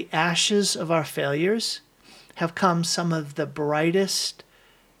of the ashes of our failures, have come some of the brightest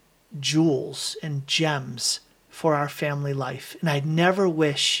jewels and gems for our family life. And I'd never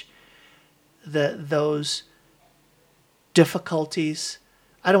wish those difficulties,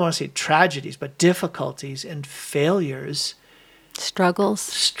 I don't want to say tragedies, but difficulties and failures,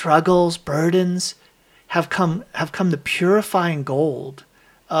 struggles, burdens, have come the purifying gold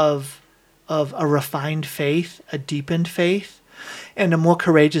of a refined faith, a deepened faith, and a more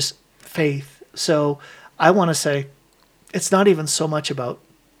courageous faith. So I want to say it's not even so much about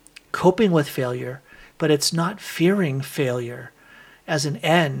coping with failure, but it's not fearing failure as an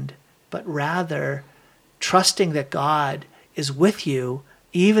end, but rather trusting that God is with you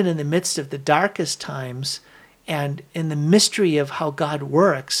even in the midst of the darkest times, and in the mystery of how God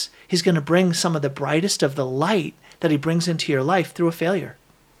works, he's going to bring some of the brightest of the light that he brings into your life through a failure.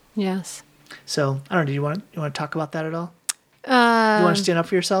 Yes. So, I don't know, do you want to talk about that at all? You want to stand up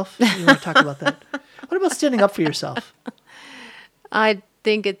for yourself? You want to talk about that? What about standing up for yourself? I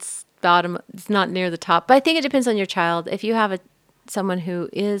think it's not near the top, but I think it depends on your child. If you have someone who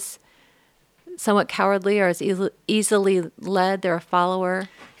is somewhat cowardly or is easily led, they're a follower.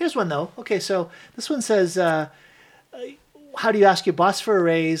 Here's one, though. Okay, so this one says, how do you ask your boss for a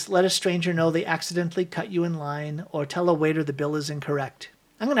raise, let a stranger know they accidentally cut you in line, or tell a waiter the bill is incorrect?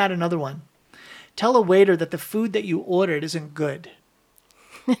 I'm going to add another one. Tell a waiter that the food that you ordered isn't good.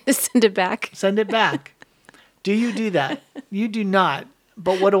 Send it back. Send it back. Do you do that? You do not.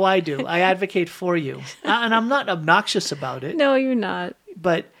 But what do? I advocate for you. And I'm not obnoxious about it. No, you're not.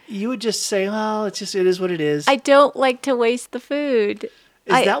 But you would just say, well, it is what it is. I don't like to waste the food.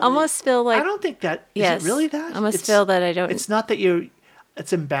 I almost feel like... I don't think that... Yes, is it really that? I almost feel that I don't... It's not that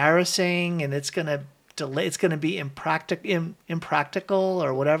it's embarrassing and it's going to delay... It's going to be impractical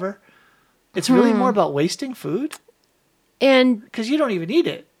or whatever. It's really more about wasting food. And... Because you don't even eat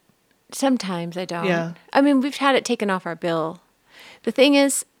it. Sometimes I don't. Yeah. I mean, we've had it taken off our bill. The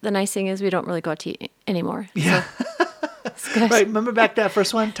nice thing is we don't really go out to eat anymore. Yeah. So right. Remember back that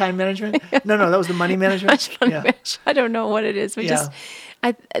first one, time management? No, that was the money management. I don't know what it is.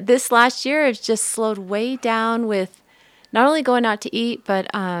 This last year has just slowed way down with not only going out to eat, but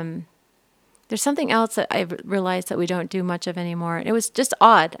there's something else that I realized that we don't do much of anymore. It was just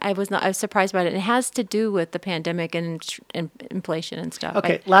odd. I was surprised by it. It has to do with the pandemic and inflation and stuff.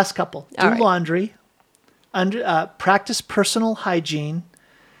 Okay, last couple. Do right. laundry, practice personal hygiene,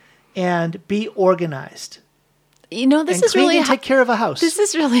 and be organized. You know, this is really take care of a house. This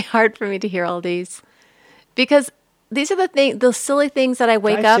is really hard for me to hear all these, because these are the silly things that I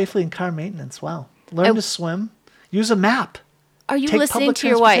wake Drive up safely in car maintenance. Wow, learn to swim. Use a map. Are you Take listening public to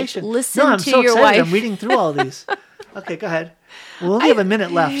your wife? No, I'm so your excited. wife. I'm reading through all these. Okay, go ahead. We only have a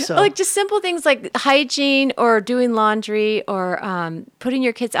minute left. So, like just simple things like hygiene or doing laundry or putting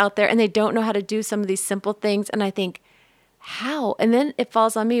your kids out there, and they don't know how to do some of these simple things. And I think, how? And then it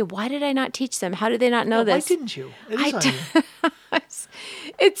falls on me. Why did I not teach them? How did they not know this? Why didn't you? It is on you.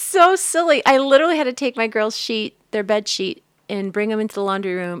 It's so silly. I literally had to take my girls' their bed sheet, and bring them into the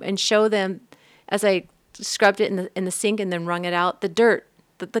laundry room and show them as I scrubbed it in the sink and then wrung it out, the dirt,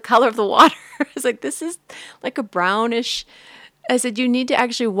 the color of the water. I was like, this is like a brownish. I said, you need to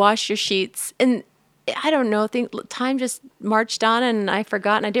actually wash your sheets. And I don't know, time just marched on and I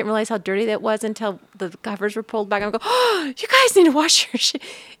forgot, and I didn't realize how dirty that was until the covers were pulled back. And I go, oh, you guys need to wash your sheets.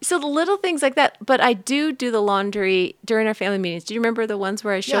 So the little things like that. But I do the laundry during our family meetings. Do you remember the ones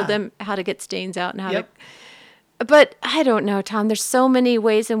where I showed them how to get stains out and how to... But I don't know, Tom. There's so many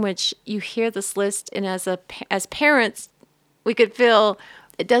ways in which you hear this list, and as parents, we could feel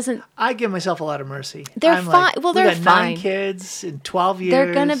it doesn't. I give myself a lot of mercy. They're fine. Well, they're fine. 9 kids in 12 years.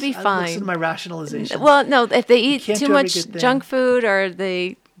 They're gonna be fine. Listen to my rationalization. Well, no, if they eat too much junk food, or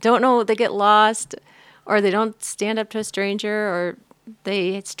they don't know, they get lost, or they don't stand up to a stranger, or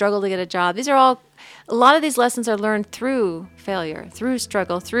they struggle to get a job. A lot of these lessons are learned through failure, through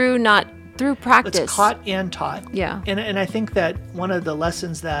struggle, through practice. It's caught and taught. Yeah. And I think that one of the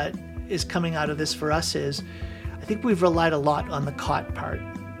lessons that is coming out of this for us is, I think we've relied a lot on the caught part.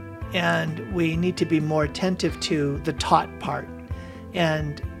 And we need to be more attentive to the taught part.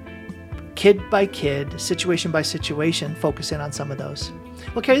 And kid by kid, situation by situation, focus in on some of those.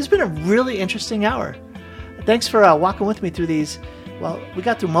 Okay, it's been a really interesting hour. Thanks for walking with me through these. Well, we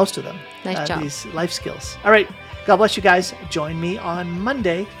got through most of them. Nice job. These life skills. All right. God bless you guys. Join me on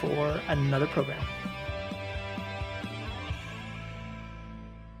Monday for another program.